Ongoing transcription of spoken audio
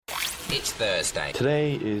It's Thursday.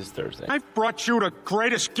 Today is Thursday. I've brought you the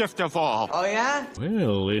greatest gift of all. Oh, yeah?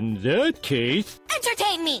 Well, in that case...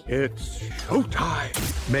 Entertain me! It's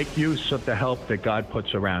showtime. Make use of the help that God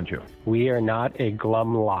puts around you. We are not a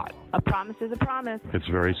glum lot. A promise is a promise. It's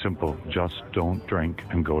very simple. Just don't drink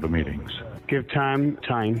and go to meetings. Give time.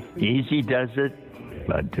 Easy does it,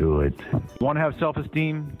 but do it. Want to have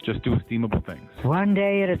self-esteem? Just do esteemable things. One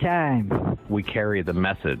day at a time. We carry the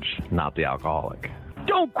message, not the alcoholic.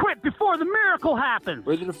 Don't quit before the miracle happens.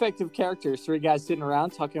 We're the Defective Characters, three guys sitting around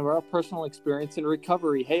talking about our personal experience in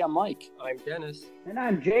recovery. Hey, I'm Mike. I'm Dennis. And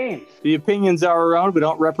I'm James. The opinions are our own. We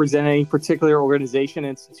don't represent any particular organization,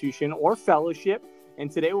 institution, or fellowship. And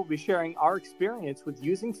today we'll be sharing our experience with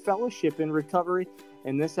using fellowship in recovery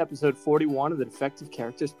in this episode 41 of the Defective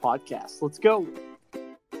Characters podcast. Let's go.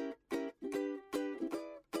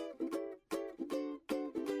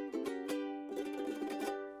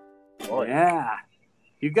 Oh, yeah.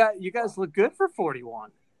 You guys look good for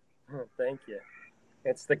 41. Oh, thank you.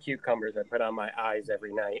 It's the cucumbers I put on my eyes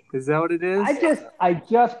every night. Is that what it is? I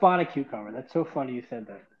just bought a cucumber. That's so funny you said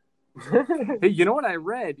that. Hey, you know what I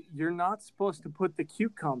read? You're not supposed to put the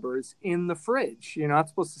cucumbers in the fridge. You're not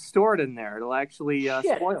supposed to store it in there. It'll actually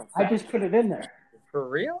spoil. I just put it in there. For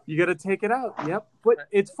real? You got to take it out. Yep. But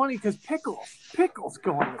it's funny because pickles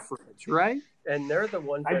go in the fridge, right? And they're the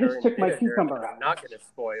ones that I just took my cucumber out. Not going to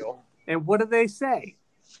spoil. And what do they say?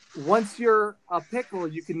 Once you're a pickle,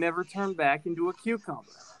 you can never turn back into a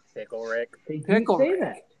cucumber. Pickle Rick. Pickle Rick.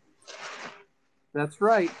 That. That's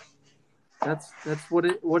right. That's what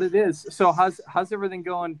it is. So how's everything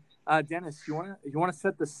going, Dennis? You want to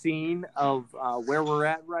set the scene of where we're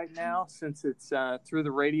at right now, since it's through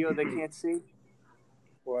the radio they can't see.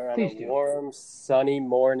 We're on a warm, sunny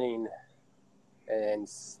morning in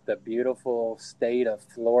the beautiful state of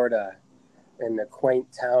Florida, in the quaint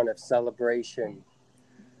town of Celebration,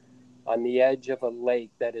 on the edge of a lake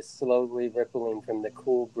that is slowly rippling from the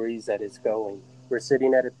cool breeze that is going. We're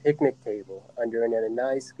sitting at a picnic table under a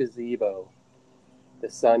nice gazebo. The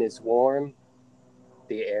sun is warm,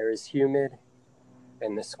 the air is humid,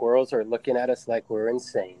 and the squirrels are looking at us like we're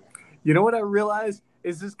insane. You know what I realized?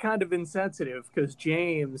 Is this kind of insensitive because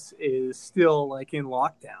James is still like in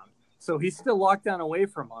lockdown. So he's still locked down away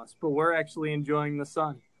from us, but we're actually enjoying the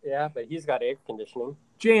sun. Yeah, but he's got air conditioning.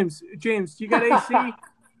 James, you got AC?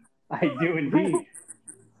 I do indeed.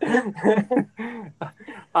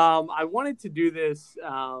 I wanted to do this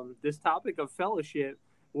topic of fellowship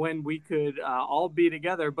when we could all be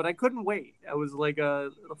together, but I couldn't wait. I was like a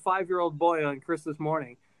 5-year-old boy on Christmas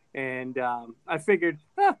morning, and I figured,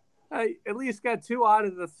 I at least got 2 out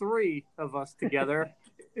of the 3 of us together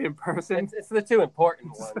in person. It's the 2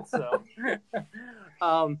 important ones. So,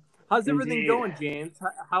 how's everything going, James?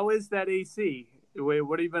 How is that AC?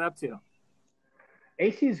 What have you been up to?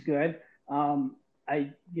 AC is good. As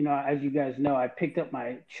you guys know, I picked up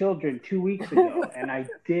my children 2 weeks ago, and I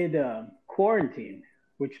did quarantine,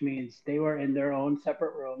 which means they were in their own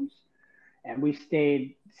separate rooms, and we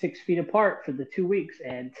stayed 6 feet apart for the 2 weeks.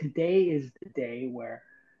 And today is the day where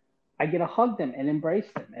I get to hug them and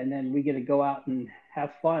embrace them, and then we get to go out and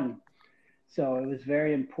have fun. So it was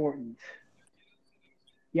very important.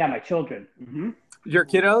 Yeah, my children. Mm-hmm. Your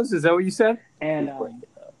kiddos? Is that what you said? And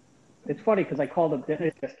it's funny because I called up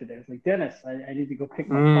Dennis yesterday. I was like, Dennis, I need to go pick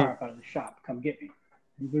my car up out of the shop. Come get me.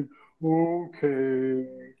 He's like,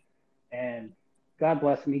 okay. And God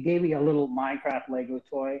bless him. He gave me a little Minecraft Lego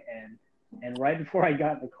toy. And right before I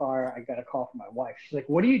got in the car, I got a call from my wife. She's like,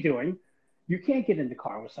 what are you doing? You can't get in the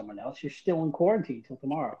car with someone else. You're still in quarantine till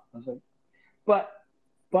tomorrow. I was like,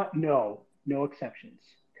 but no exceptions.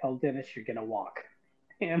 Tell Dennis you're going to walk.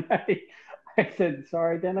 And I said,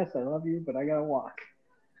 sorry, Dennis, I love you, but I got to walk.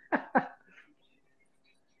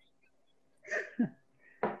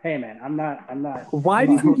 Hey, man, I'm not. Why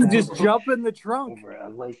didn't you just jump in the trunk? Over a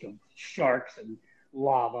lake of sharks and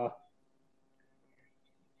lava.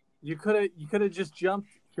 You could have just jumped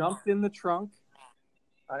in the trunk.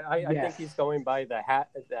 I think he's going by the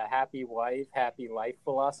happy wife, happy life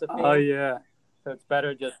philosophy. Oh, yeah. So it's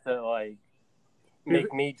better just to,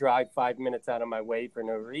 make me drive 5 minutes out of my way for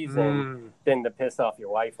no reason than to piss off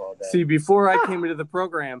your wife all day. See, before I came into the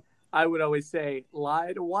program, I would always say,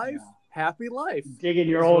 lie to wife, happy life. Digging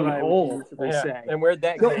your own hole. Say. And where'd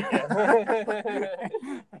that go?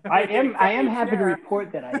 I am happy to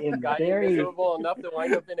report that I am very miserable enough to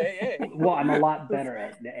wind up in AA. Well, I'm a lot better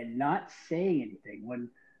at not saying anything.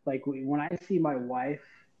 When I see my wife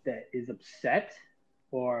that is upset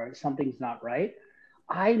or something's not right,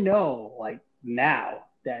 I know now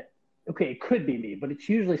that, okay, it could be me, but it's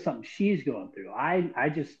usually something she's going through. I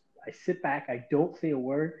sit back, I don't say a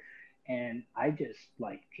word, and I just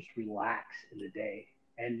relax in the day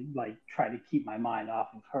and like try to keep my mind off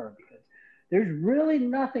of her, because there's really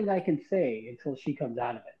nothing I can say until she comes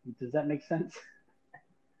out of it. Does that make sense?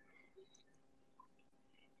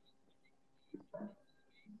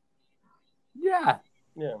 Yeah.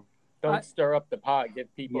 Yeah. Don't stir up the pot.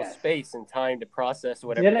 Give people space and time to process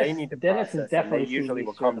whatever they need to process. Dennis has definitely they usually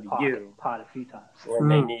will come to you pot a few times when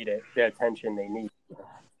they need it, the attention they need.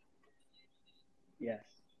 Yes.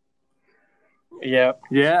 Yeah.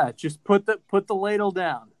 Yeah. Just put the ladle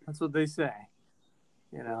down. That's what they say.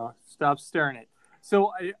 You know, stop stirring it.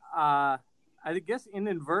 So I guess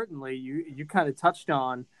inadvertently you kind of touched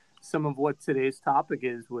on some of what today's topic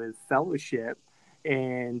is with fellowship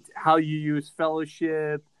and how you use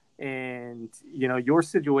fellowship. And, you know, your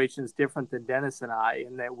situation is different than Dennis and I,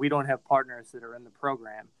 in that we don't have partners that are in the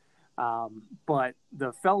program. But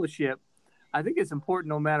the fellowship, I think it's important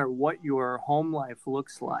no matter what your home life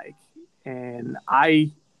looks like. And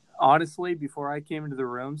I honestly, before I came into the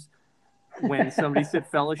rooms, when somebody said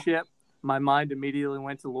fellowship, my mind immediately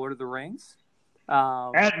went to Lord of the Rings.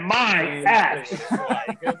 At my ass.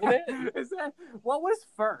 Is that what was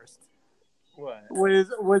first? What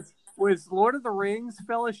was Lord of the Rings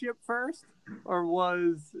Fellowship first, or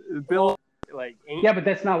was Bill like? Yeah, but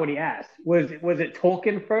that's not what he asked. Was it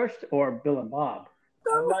Tolkien first or Bill and Bob?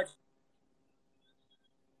 I'm not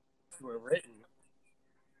sure. Were written.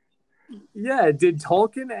 Yeah, did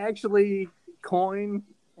Tolkien actually coin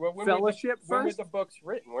fellowship first? When were the books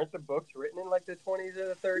written? Weren't the books written in like the 20s or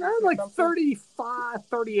the 30s? Like 35,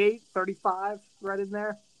 38, 35, right in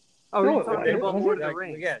there. Oh, no, you're talking about Lord of the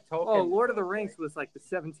Rings. Yeah, Tolkien. Oh, Lord of the Rings was like the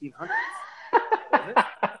 1700s. Was it?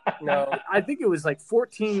 No. I think it was like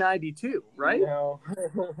 1492, right? No.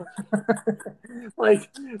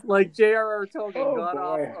 like J.R.R. Tolkien got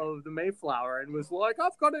off of the Mayflower and was like,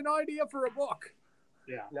 I've got an idea for a book.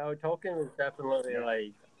 Yeah. No, Tolkien was definitely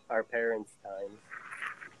like our parents' time.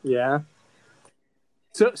 Yeah.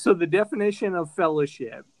 So the definition of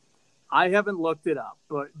fellowship, I haven't looked it up,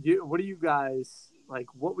 but what do you guys, like,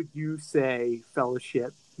 what would you say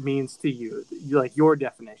fellowship means to you? Like your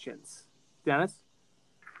definitions. Dennis?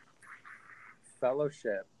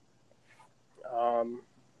 Fellowship. Oh,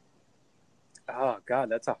 God,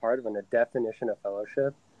 that's a hard one. The definition of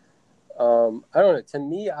fellowship. I don't know. To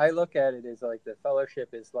me, I look at it as like the fellowship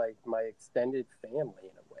is like my extended family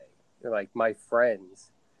in a way. They're like my friends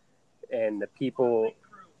and the people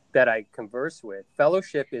that I converse with.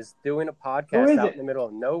 Fellowship is doing a podcast out in the middle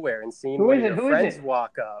of nowhere and seeing one of your friends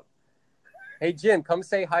walk up. Hey, Jim, come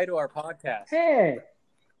say hi to our podcast. Hey.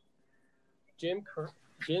 Jim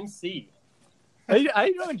C. How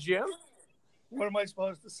you doing, Jim? What am I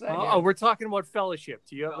supposed to say? Oh, we're talking about fellowship.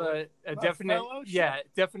 Do you have a definite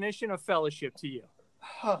definition of fellowship to you?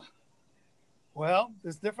 Well,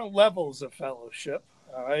 there's different levels of fellowship,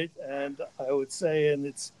 all right? And I would say in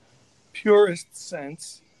its purest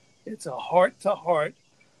sense, it's a heart-to-heart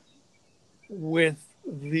with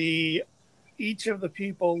each of the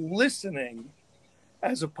people listening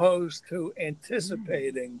as opposed to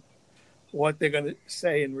anticipating what they're going to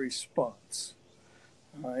say in response.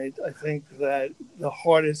 Right? I think that the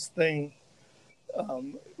hardest thing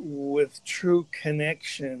with true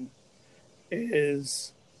connection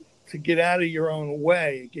is to get out of your own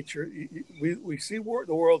way. We see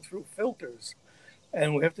the world through filters,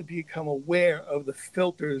 and we have to become aware of the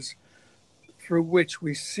filters through which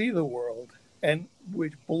we see the world and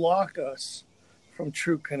which block us from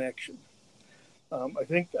true connection. I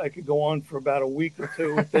think I could go on for about a week or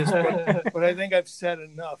two with this, but I think I've said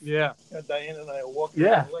enough. Yeah. Diane and I are walking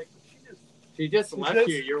around like, she just left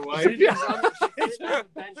you, your wife. She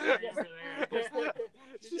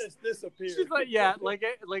just disappeared. She's like,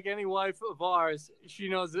 like any wife of ours, she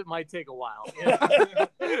knows it might take a while.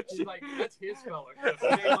 She's like, that's his fellowship.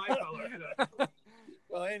 That ain't my fellowship.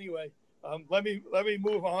 Well, anyway, let me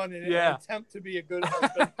move on and attempt to be a good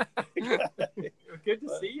husband. Good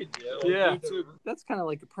to see you, Jill. Yeah, that's kind of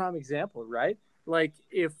like a prime example, right? Like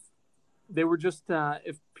if they were just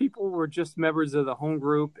if people were just members of the home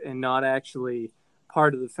group and not actually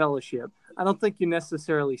part of the fellowship, I don't think you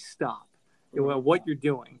necessarily stop what you're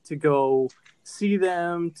doing to go see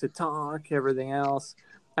them, to talk, everything else.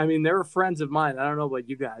 I mean, they were friends of mine. I don't know about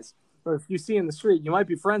you guys, or if you see in the street, you might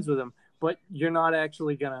be friends with them, but you're not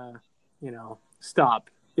actually gonna, stop.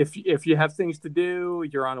 If you have things to do,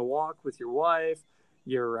 you're on a walk with your wife,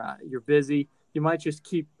 you're busy, you might just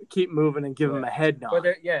keep moving and give them a head nod. But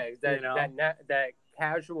that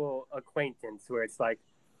casual acquaintance where it's like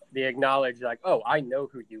they acknowledge like, oh, I know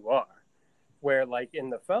who you are. Where like in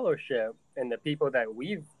the fellowship and the people that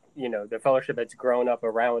we've, the fellowship that's grown up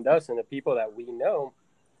around us and the people that we know,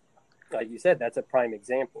 like you said, that's a prime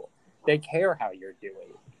example. They care how you're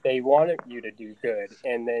doing. They want you to do good.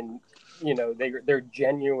 And then, you know, they're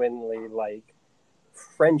genuinely like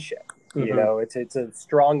friendship. Mm-hmm. You know, it's a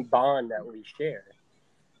strong bond that we share.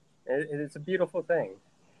 It's a beautiful thing.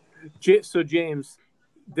 So, James,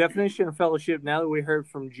 definition of fellowship, now that we heard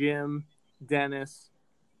from Jim, Dennis,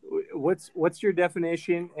 what's your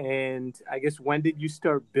definition? And I guess when did you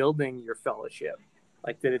start building your fellowship?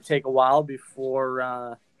 Like, did it take a while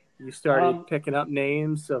before you started picking up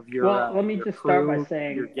names of your Well, let me your just crew, start by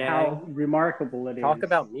saying your gang? how remarkable it is. Talk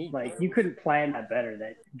about me. Like, you couldn't plan that better,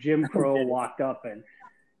 that Jim Crow walked up and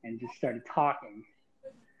just started talking.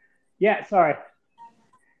 Yeah, sorry.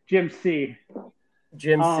 Jim C.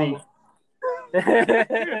 Jim C.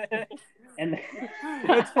 And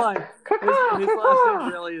it's fine. His last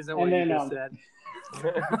name really isn't what you just said.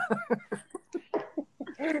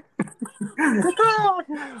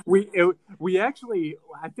 We actually,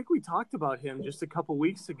 I think we talked about him just a couple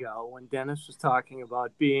weeks ago when Dennis was talking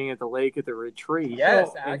about being at the lake at the retreat. Yes,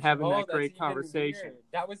 and having that great conversation. Weird.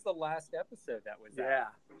 That was the last episode that was out.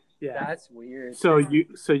 Yeah, that's weird. So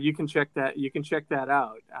you can check that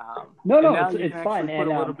out. No, it's fine.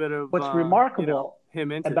 And a little bit of what's remarkable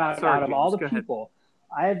him into about out of all the people,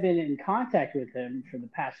 I have been in contact with him for the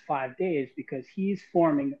past 5 days because he's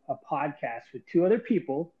forming a podcast with 2 other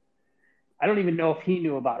people. I don't even know if he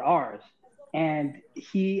knew about ours. And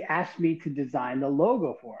he asked me to design the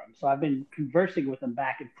logo for him. So I've been conversing with him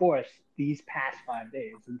back and forth these past 5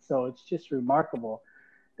 days. And so it's just remarkable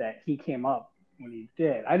that he came up when he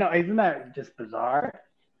did. I know, isn't that just bizarre?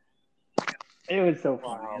 It was so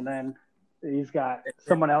funny. Wow. And then he's got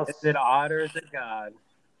someone else. Is it odd or is it God?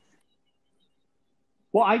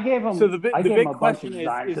 Well, I gave him. So the big a bunch of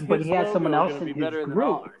designs, but he has someone else in his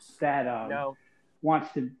group that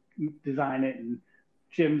wants to design it, and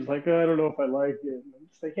Jim's like, I don't know if I like it. And I'm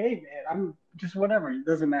just like, hey man, I'm just whatever. It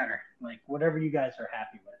doesn't matter. Like whatever you guys are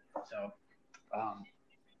happy with. So,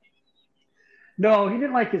 no, he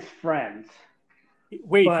didn't like his friends.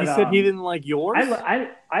 Wait, he said he didn't like yours?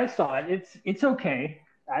 I saw it. It's okay.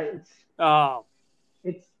 It's all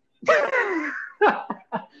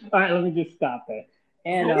right. Let me just stop there.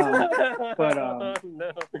 And no.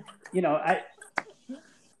 You know,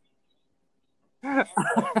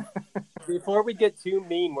 before we get too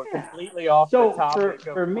mean, we're completely off the topic.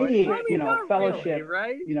 For me, you know, fellowship, really,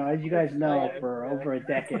 right? You know, as you guys know, for over a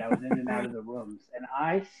decade, I was in and out of the rooms, and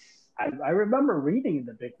I remember reading in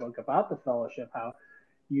the big book about the fellowship, how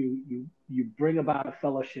you bring about a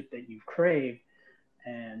fellowship that you've craved,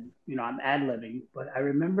 and you know, I'm ad-libbing, but I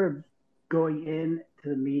remember going in to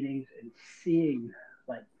the meetings and seeing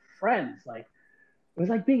like friends, like it was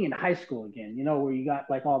like being in high school again, you know, where you got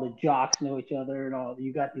like all the jocks know each other and all,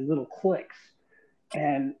 you got these little cliques,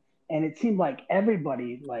 and it seemed like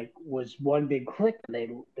everybody like was one big clique,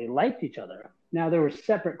 and they liked each other. Now there were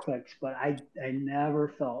separate cliques, but I never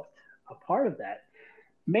felt a part of that,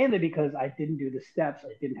 mainly because I didn't do the steps.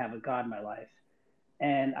 I didn't have a God in my life,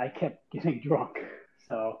 and I kept getting drunk.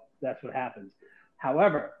 So that's what happens.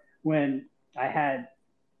 However, when I had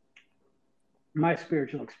my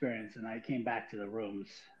spiritual experience and I came back to the rooms,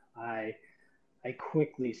 I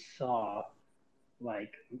quickly saw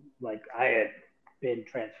like I had been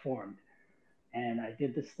transformed, and I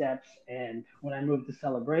did the steps. And when I moved to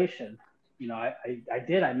Celebration, you know, I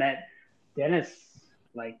met Dennis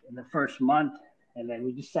like in the first month, and then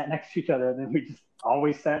we just sat next to each other, and then we just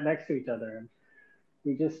always sat next to each other, and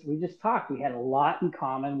we just talked. We had a lot in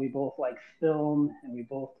common. We both like film, and we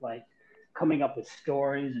both like coming up with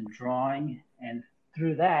stories and drawing. And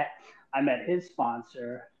through that, I met his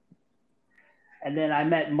sponsor. And then I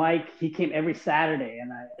met Mike. He came every Saturday,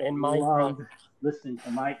 and I loved listening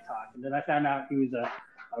to Mike talk. And then I found out he was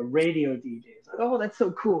a radio DJ. It's like, oh, that's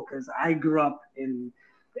so cool, because I grew up in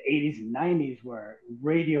the 80s and 90s where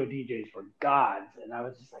radio DJs were gods. And I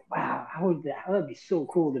was just like, wow, how would that be so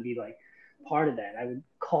cool to be like part of that. I would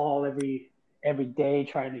call every day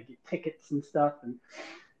trying to get tickets and stuff, and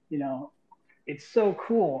you know, it's so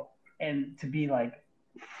cool, and to be like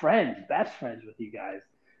best friends with you guys.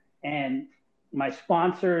 And my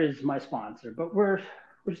sponsor is my sponsor, but we're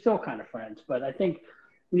still kind of friends. But I think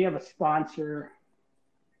when you have a sponsor,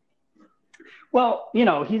 well, you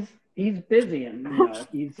know, he's busy, and you know,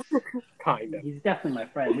 he's he's definitely my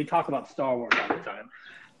friend. We talk about Star Wars all the time,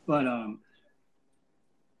 but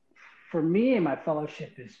for me, my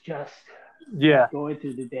fellowship is just going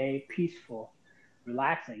through the day, peaceful,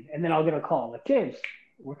 relaxing. And then I'll get a call like, James,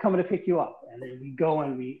 we're coming to pick you up. And then we go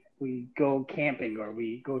and we go camping, or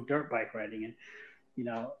we go dirt bike riding. And, you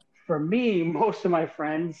know, for me, most of my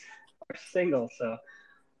friends are single. So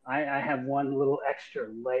I have one little extra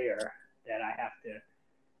layer that I have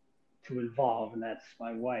to involve, and that's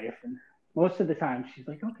my wife. And most of the time she's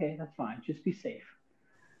like, okay, that's fine, just be safe.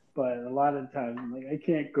 But a lot of the times I'm like, I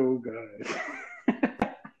can't go, guys.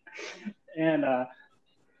 And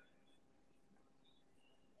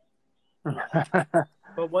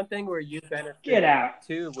but one thing where you benefit Get out.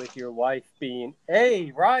 too with your wife being,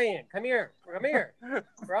 hey, Ryan, come here,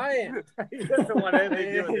 Ryan. He doesn't want anything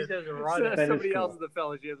to do with He's it. just running. That is Somebody cool. else in the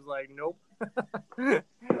fellowship is like, nope.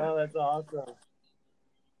 Oh, that's awesome.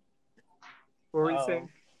 What were you saying?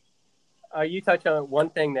 You touched on one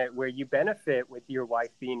thing that where you benefit with your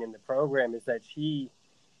wife being in the program is that she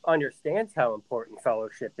understands how important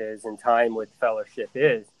fellowship is and time with fellowship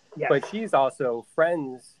is. Yes. But she's also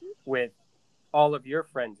friends with all of your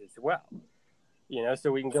friends as well. You know,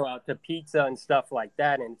 so we can go out to pizza and stuff like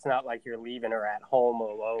that, and it's not like you're leaving her at home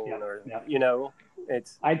alone you know,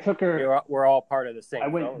 it's. I took her. We're all part of the same. I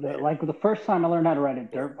went the first time I learned how to ride a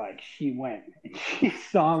dirt bike. She went and she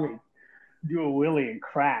saw me do a wheelie and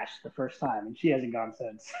crash the first time, and she hasn't gone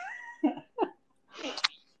since.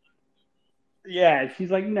 Yeah,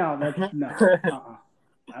 she's like, no, that's no,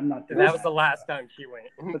 I'm not doing that was the last time she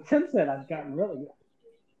went. But since then, I've gotten really good.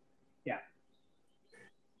 Yeah.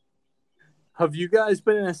 Have you guys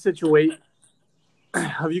been in a situation?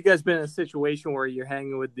 Have you guys been in a situation where you're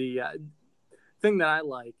hanging with the thing that I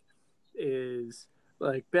like is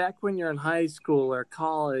like back when you're in high school or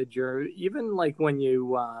college or even like when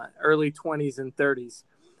you early 20s and 30s,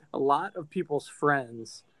 a lot of people's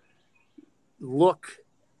friends look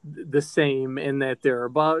the same in that they're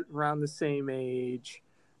about around the same age,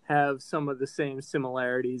 have some of the same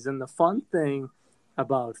similarities. And the fun thing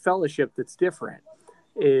about fellowship that's different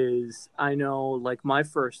is I know like my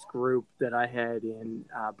first group that I had in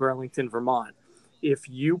Burlington, Vermont, if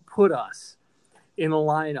you put us in a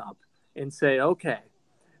lineup and say, okay,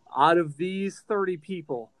 out of these 30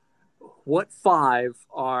 people, what 5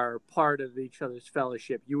 are part of each other's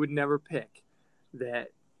fellowship? You would never pick that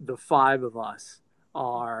the 5 of us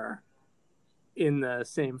are in the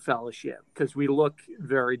same fellowship because we look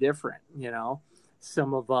very different. You know,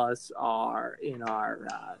 some of us are in our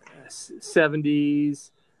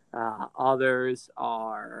 70s, others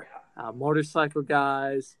are motorcycle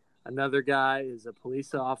guys, another guy is a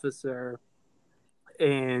police officer,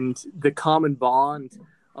 and the common bond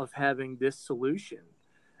of having this solution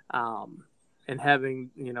and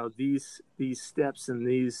having, you know, these steps and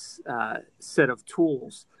these set of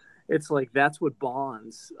tools, it's like that's what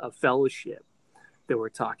bonds a fellowship that we're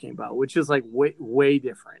talking about, which is like way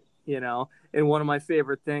different, you know. And one of my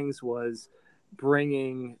favorite things was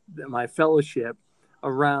bringing my fellowship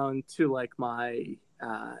around to like my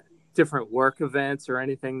different work events or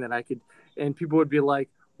anything that I could, and people would be like,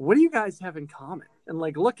 what do you guys have in common? And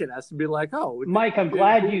like look at us and be like, oh, Mike, I'm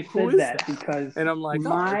glad you said that because and I'm like,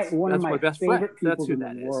 one of my best favorite friend. people in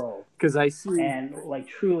the world, because I see, and like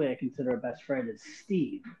truly, I consider a best friend is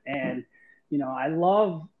Steve. And you know, I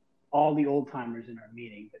love all the old timers in our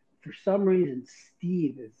meeting, but for some reason,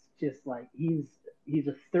 Steve is just like he's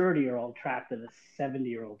a 30-year-old trapped in a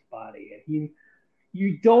 70-year-old's body, and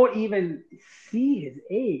you don't even see his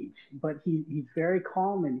age, but he's very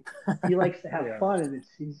calm and he likes to have fun. And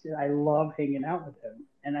I love hanging out with him.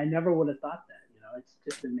 And I never would have thought that, you know, it's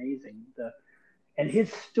just amazing. And his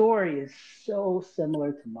story is so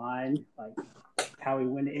similar to mine, like how he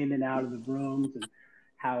went in and out of the rooms and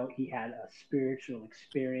how he had a spiritual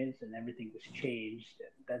experience and everything was changed.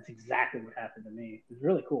 That's exactly what happened to me. It was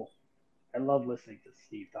really cool. I love listening to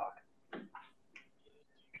Steve talk.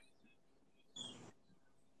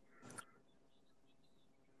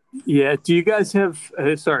 Yeah. Do you guys have?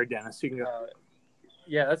 Sorry, Dennis. You can go.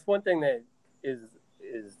 Yeah, that's one thing that is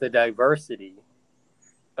the diversity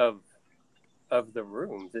of the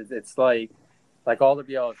rooms. It's like all of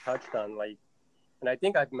y'all have touched on, like, and I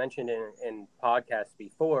think I've mentioned in podcasts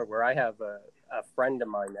before where I have a friend of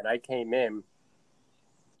mine that I came in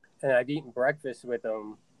and I've eaten breakfast with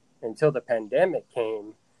him until the pandemic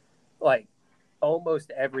came, like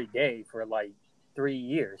almost every day for like 3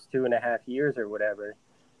 years, 2.5 years or whatever.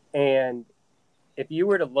 And if you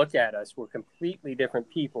were to look at us, we're completely different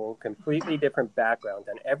people, completely different backgrounds,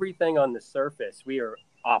 and everything on the surface, we are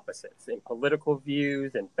opposites in political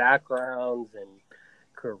views and backgrounds and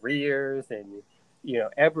careers and, you know,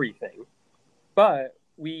 everything. But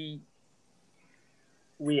we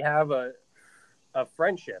have a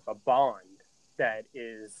friendship, a bond that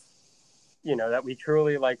is, you know, that we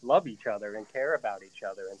truly like love each other and care about each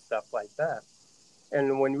other and stuff like that.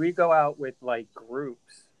 And when we go out with like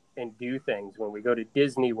groups and do things, when we go to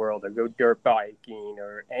Disney World or go dirt biking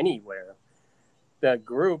or anywhere, the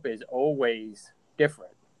group is always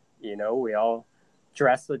different. You know, we all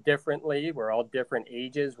dress differently. We're all different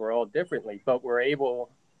ages. We're all differently, but we're able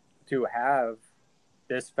to have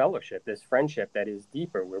this fellowship, this friendship that is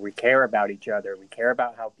deeper, where we care about each other. We care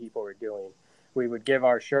about how people are doing. We would give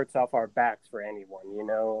our shirts off our backs for anyone, you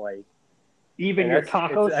know, like even your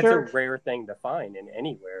taco shirt. That's a rare thing to find in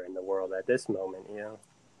anywhere in the world at this moment, you know.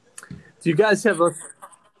 Do you guys have a?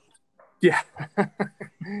 Yeah.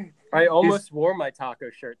 I almost wore my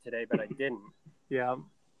taco shirt today, but I didn't. Yeah.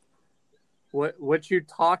 What you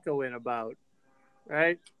tacoing about?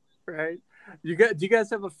 Right. Do you guys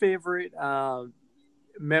have a favorite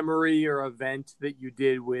memory or event that you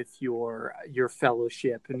did with your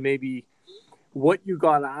fellowship, and maybe what you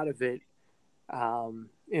got out of it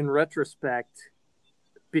in retrospect,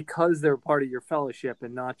 because they're part of your fellowship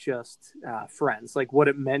and not just friends, like what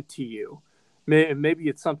it meant to you. Maybe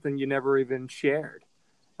it's something you never even shared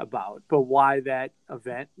about, but why that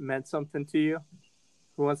event meant something to you.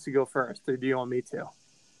 Who wants to go first, or do you want me to?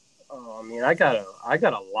 Oh, I mean, I got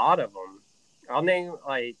a lot of them. I'll name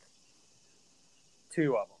like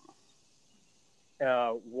two of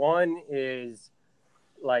them. One is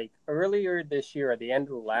like earlier this year, at the end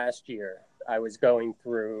of last year, I was going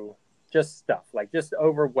through just stuff, like just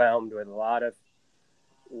overwhelmed with a lot of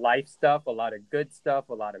life stuff, a lot of good stuff,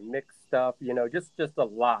 a lot of mixed stuff, you know, just a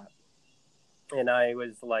lot. And I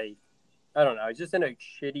was like, I don't know, I was just in a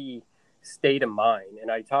shitty state of mind.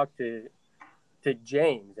 And I talked to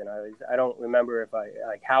James, and I don't remember if I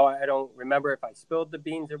don't remember if I spilled the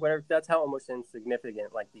beans or whatever. That's how almost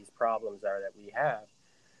insignificant like these problems are that we have.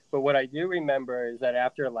 But what I do remember is that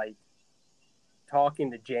after like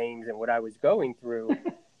talking to James and what I was going through,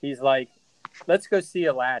 he's like, let's go see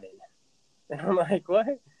Aladdin. And I'm like, what?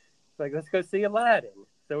 He's like, let's go see Aladdin.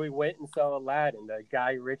 So we went and saw Aladdin, the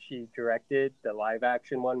Guy Ritchie directed, the live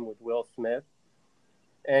action one with Will Smith.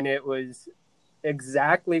 And it was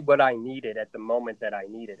exactly what I needed at the moment that I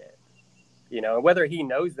needed it. You know, whether he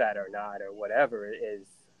knows that or not or whatever is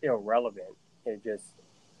irrelevant. It just,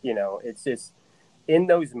 you know, it's just in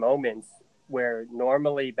those moments where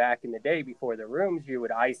normally back in the day before the rooms, you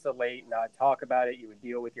would isolate, not talk about it. You would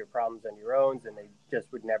deal with your problems on your own, and they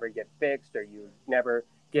just would never get fixed, or you would never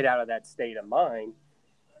get out of that state of mind.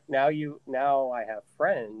 Now I have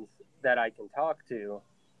friends that I can talk to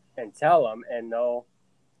and tell them, and they'll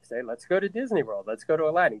say, let's go to Disney World. Let's go to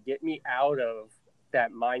Aladdin. Get me out of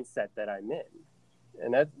that mindset that I'm in.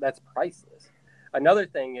 And that's priceless. Another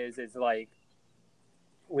thing is like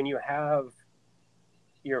when you have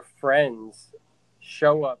your friends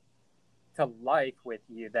show up to life with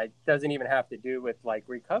you, that doesn't even have to do with like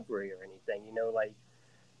recovery or anything, you know, like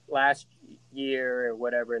last year or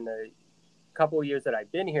whatever, in the couple of years that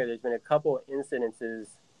I've been here, there's been a couple of incidences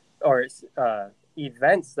or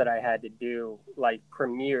events that I had to do, like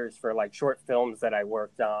premieres for like short films that I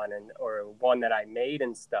worked on or one that I made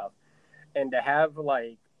and stuff. And to have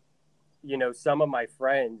like, you know, some of my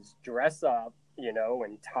friends dress up, you know,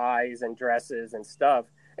 in ties and dresses and stuff,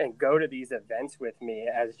 and go to these events with me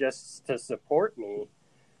as just to support me,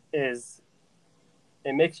 it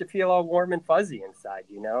makes you feel all warm and fuzzy inside,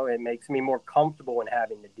 you know. It makes me more comfortable in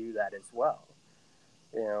having to do that as well,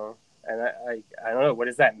 you know. And I don't know, what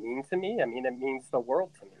does that mean to me? I mean, it means the world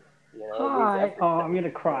to me, you know. I'm gonna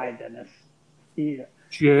cry, Dennis. Yeah.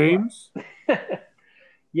 James.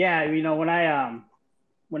 Yeah, you know,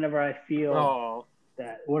 whenever I feel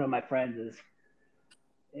that one of my friends is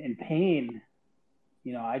in pain,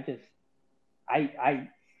 you know, I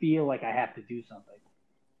feel like I have to do something.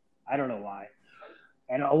 I don't know why.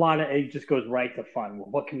 And a lot of it just goes right to fun. Well,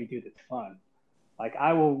 what can we do that's fun? Like,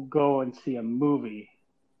 I will go and see a movie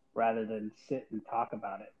rather than sit and talk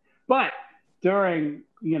about it. But during,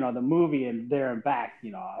 you know, the movie and there and back,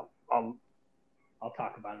 you know, I'll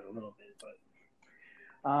talk about it a little bit. But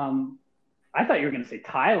I thought you were going to say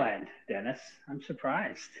Thailand, Dennis. I'm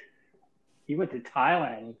surprised. He went to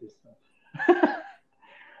Thailand with this stuff.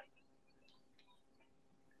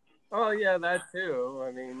 Oh, yeah, that too.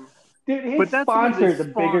 I mean, dude, his sponsor's a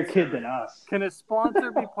bigger kid than us. Can a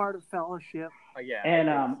sponsor be part of fellowship? Yeah.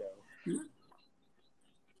 And yeah.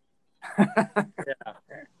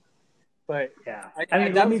 But yeah, I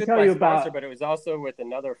mean, let me tell you about. But it was also with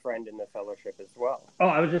another friend in the fellowship as well. Oh,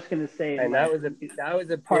 I was just going to say, and that was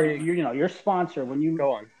a part of your sponsor. When you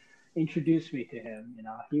go on, introduced me to him, you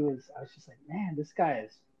know, I was just like, man, this guy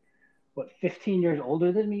is 15 years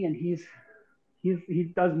older than me, and he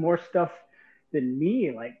does more stuff than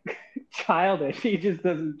me, like childish. He just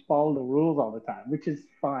doesn't follow the rules all the time, which is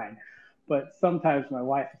fine. But sometimes my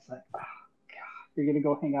wife is like, oh God, you're gonna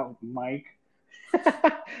go hang out with Mike.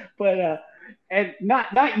 But and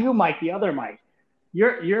not you, Mike, the other Mike.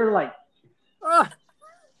 You're like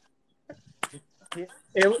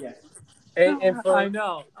And for, I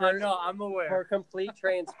know. I'm aware. For complete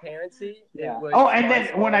transparency, yeah. it was and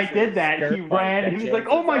then when I did that, he ran and he was like,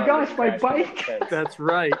 "Oh my gosh, my bike!" That's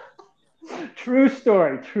right. True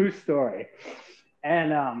story.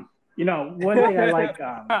 And one thing I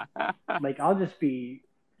like, I'll just be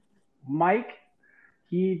Mike.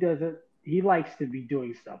 He likes to be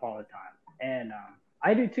doing stuff all the time, and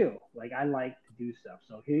I do too. Like, I like to do stuff,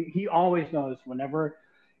 so he always knows whenever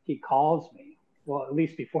he calls me. Well, at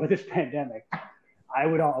least before this pandemic, I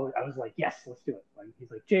was like, yes, let's do it. Like, he's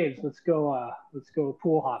like, James, let's go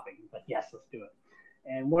pool hopping. He's like, yes, let's do it.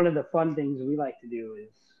 And one of the fun things we like to do is,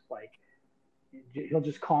 like, he'll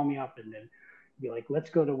just call me up and then be like, let's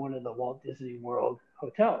go to one of the Walt Disney World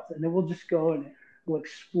hotels. And then we'll just go and we'll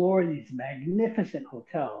explore these magnificent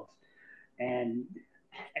hotels. And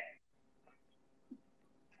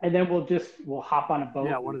then we'll hop on a boat.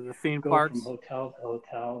 Yeah, one of the theme go parks. From hotel to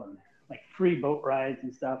hotel, and like free boat rides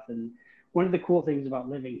and stuff. And one of the cool things about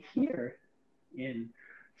living here in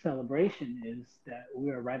Celebration is that we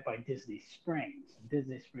are right by Disney Springs.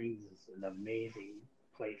 Disney Springs is an amazing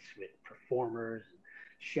place with performers and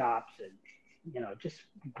shops and, just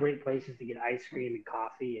great places to get ice cream and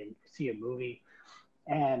coffee and see a movie.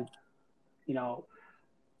 And,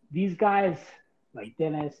 these guys like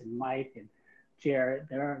Dennis and Mike and Jared,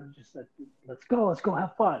 they're just like, let's go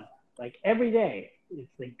have fun. Like, every day,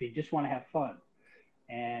 it's like they just want to have fun.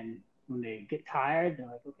 And when they get tired, they're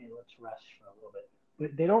like, okay, let's rest for a little bit.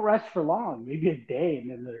 But they don't rest for long, maybe a day, and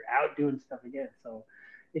then they're out doing stuff again. So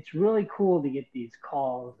it's really cool to get these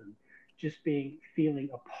calls and just feeling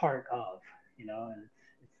a part of, and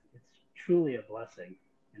it's truly a blessing.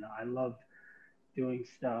 I love doing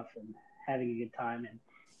stuff and having a good time. And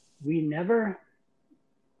we never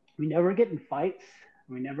get in fights.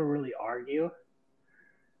 We never really argue.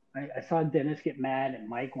 I saw Dennis get mad at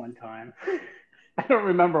Mike one time. I don't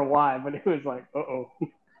remember why, but it was like, uh-oh.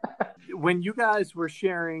 When you guys were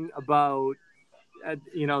sharing about,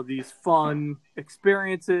 these fun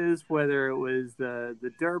experiences, whether it was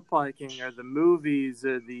the dirt biking or the movies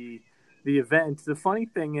or the event, the funny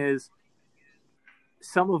thing is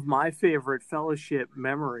some of my favorite fellowship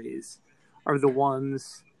memories are the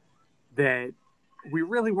ones that we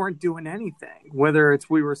really weren't doing anything, whether it's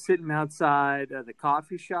we were sitting outside the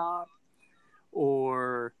coffee shop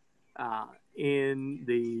or in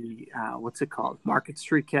the, what's it called? Market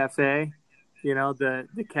Street Cafe,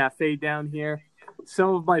 the cafe down here.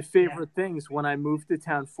 Some of my favorite things when I moved to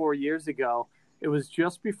town 4 years ago, it was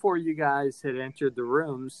just before you guys had entered the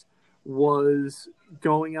rooms, was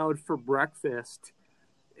going out for breakfast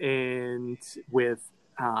and with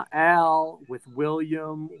Al, with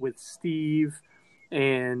William, with Steve.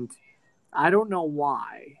 And I don't know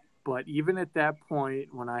why, but even at that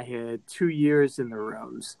point, when I had 2 years in the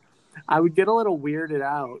rooms, I would get a little weirded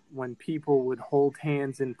out when people would hold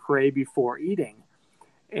hands and pray before eating.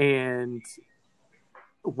 And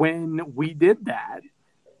when we did that,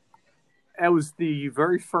 it was the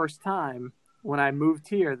very first time when I moved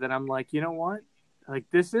here that I'm like, you know what? Like,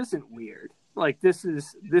 this isn't weird. Like, this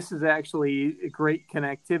is actually a great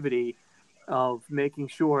connectivity of making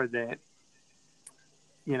sure that,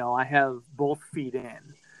 I have both feet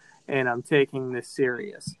in and I'm taking this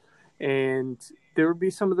serious. And there would be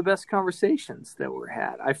some of the best conversations that were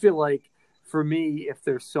had. I feel like for me, if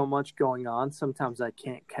there's so much going on, sometimes I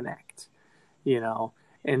can't connect,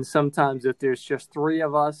 and sometimes if there's just three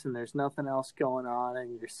of us and there's nothing else going on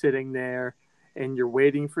and you're sitting there and you're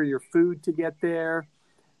waiting for your food to get there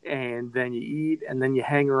and then you eat and then you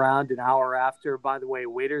hang around an hour after. By the way,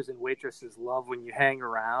 waiters and waitresses love when you hang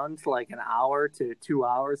around like an hour to 2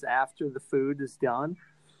 hours after the food is done.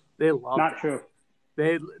 They love it. Not true.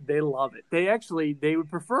 They love it. They would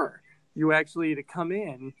prefer you actually to come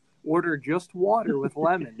in, order just water with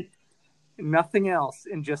lemon, nothing else,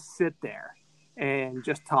 and just sit there and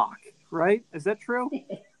just talk. Right? Is that true?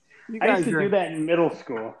 I used to do that in middle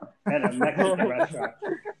school at a Mexican restaurant.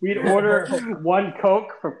 We'd order one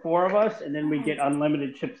Coke for four of us, and then we'd get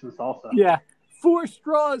unlimited chips and salsa. Yeah. 4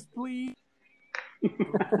 straws, please.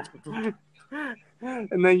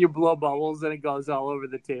 And then you blow bubbles, and it goes all over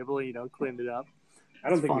the table, and you don't clean it up. I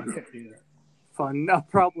don't think you could do that. Fun? No,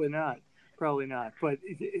 probably not. Probably not. But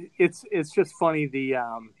it's just funny, the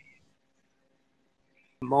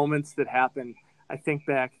moments that happen. I think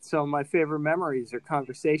back, some of my favorite memories are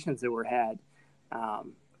conversations that were had,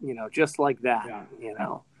 just like that,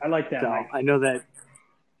 Yeah. I like that. So Mike. I know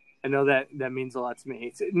that means a lot to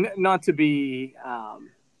me. It's not to be, I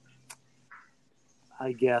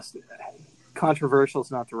guess, controversial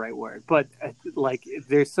is not the right word, but like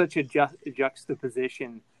there's such a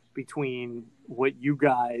juxtaposition between what you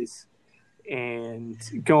guys and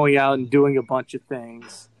going out and doing a bunch of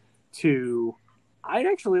things to I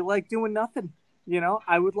actually like doing nothing.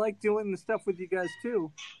 I would like doing the stuff with you guys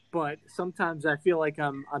too, but sometimes I feel like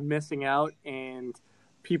I'm missing out, and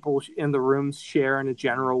people in the rooms share in a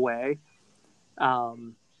general way.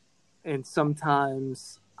 And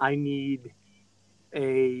sometimes I need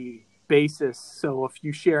a basis. So if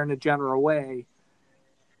you share in a general way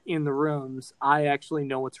in the rooms, I actually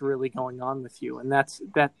know what's really going on with you. And that's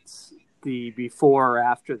the before or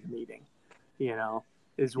after the meeting,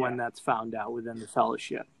 is when that's found out within the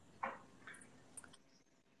fellowship.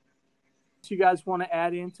 Do you guys want to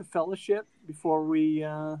add into fellowship before we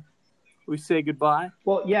say goodbye?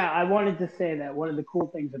 Well, yeah, I wanted to say that one of the cool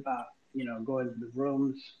things about, going to the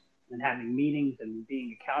rooms and having meetings and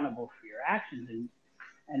being accountable for your actions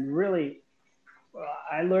and really,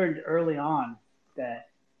 I learned early on that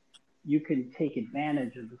you can take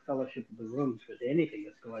advantage of the fellowship of the rooms with anything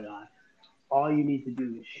that's going on. All you need to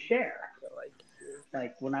do is share.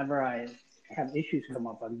 Like whenever I have issues come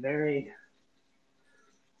up,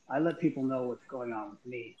 I let people know what's going on with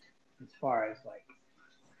me as far as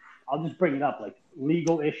I'll just bring it up, like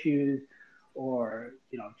legal issues or,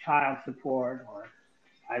 child support. Or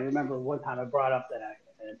I remember one time I brought up that I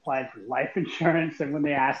applied for life insurance. And when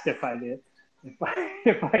they asked if I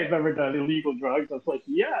had ever done illegal drugs, I was like,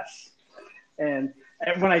 yes. And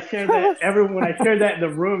when I shared that in the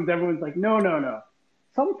rooms, everyone's like, no.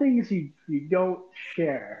 Some things you don't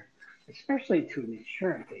share, especially to an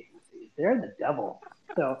insurance agency. They're the devil.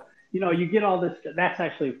 So, you get all this. That's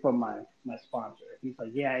actually from my sponsor. He's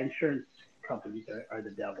like, yeah, insurance companies are the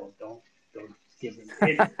devil. Don't give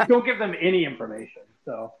them any information.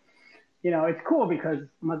 So, it's cool because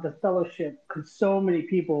the fellowship, because so many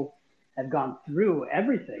people have gone through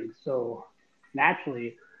everything. So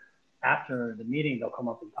naturally, after the meeting, they'll come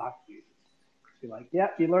up and talk to you. Be like, yeah,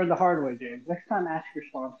 you learned the hard way, James. Next time, ask your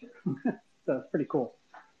sponsor. So it's pretty cool.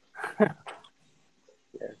 Yeah.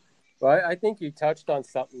 Well, I think you touched on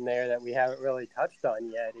something there that we haven't really touched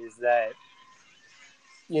on yet, is that,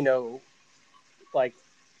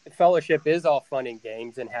 fellowship is all fun and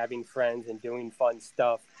games, and having friends and doing fun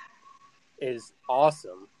stuff is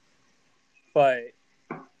awesome. But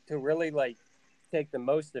to really, take the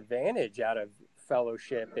most advantage out of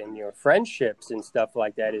fellowship and your friendships and stuff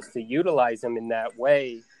like that is to utilize them in that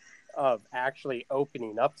way of actually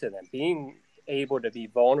opening up to them, being able to be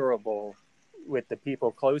vulnerable with the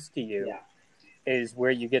people close to you is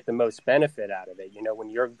where you get the most benefit out of it. When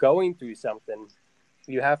you're going through something,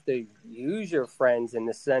 you have to use your friends in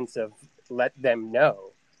the sense of let them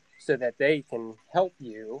know so that they can help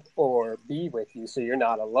you or be with you so you're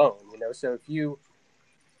not alone. So if you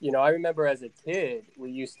I remember as a kid, we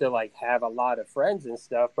used to have a lot of friends and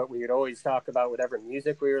stuff, but we would always talk about whatever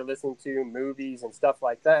music we were listening to, movies and stuff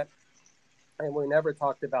like that. And we never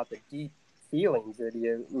talked about the deep feelings or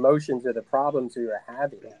the emotions or the problems we were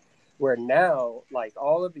having. Where now,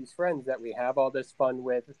 all of these friends that we have all this fun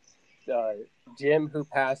with, Jim who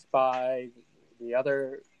passed by, the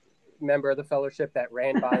other member of the fellowship that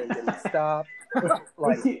ran by and didn't stop,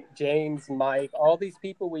 James, Mike, all these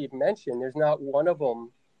people we've mentioned, there's not one of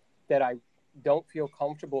them that I don't feel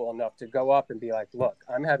comfortable enough to go up and be like, look,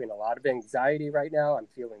 I'm having a lot of anxiety right now. I'm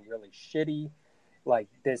feeling really shitty. I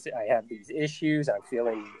have these issues. I'm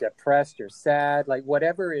feeling depressed or sad,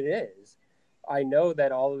 whatever it is. I know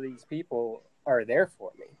that all of these people are there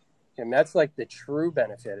for me. And that's the true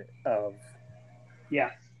benefit of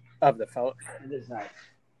the fellowship. It is nice.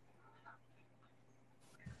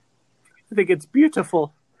 I think it's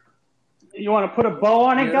beautiful. You want to put a bow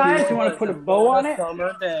on it, guys? You want to put a bow on it?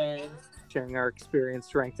 Summer day. Sharing our experience,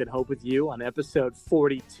 strength, and hope with you on episode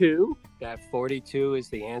 42. That 42 is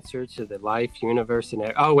the answer to the life, universe,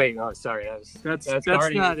 and... Oh, wait. Oh, sorry. That's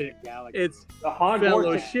not it. It's the Hogwarts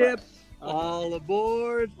fellowship. All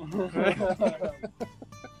aboard. All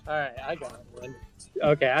right, I got one.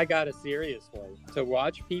 Okay, I got a serious one. To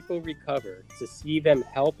watch people recover, to see them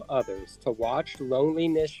help others, to watch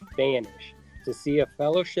loneliness vanish, to see a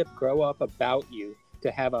fellowship grow up about you,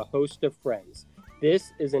 to have a host of friends.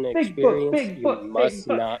 This is an experience you must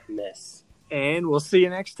not miss. And we'll see you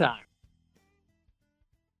next time.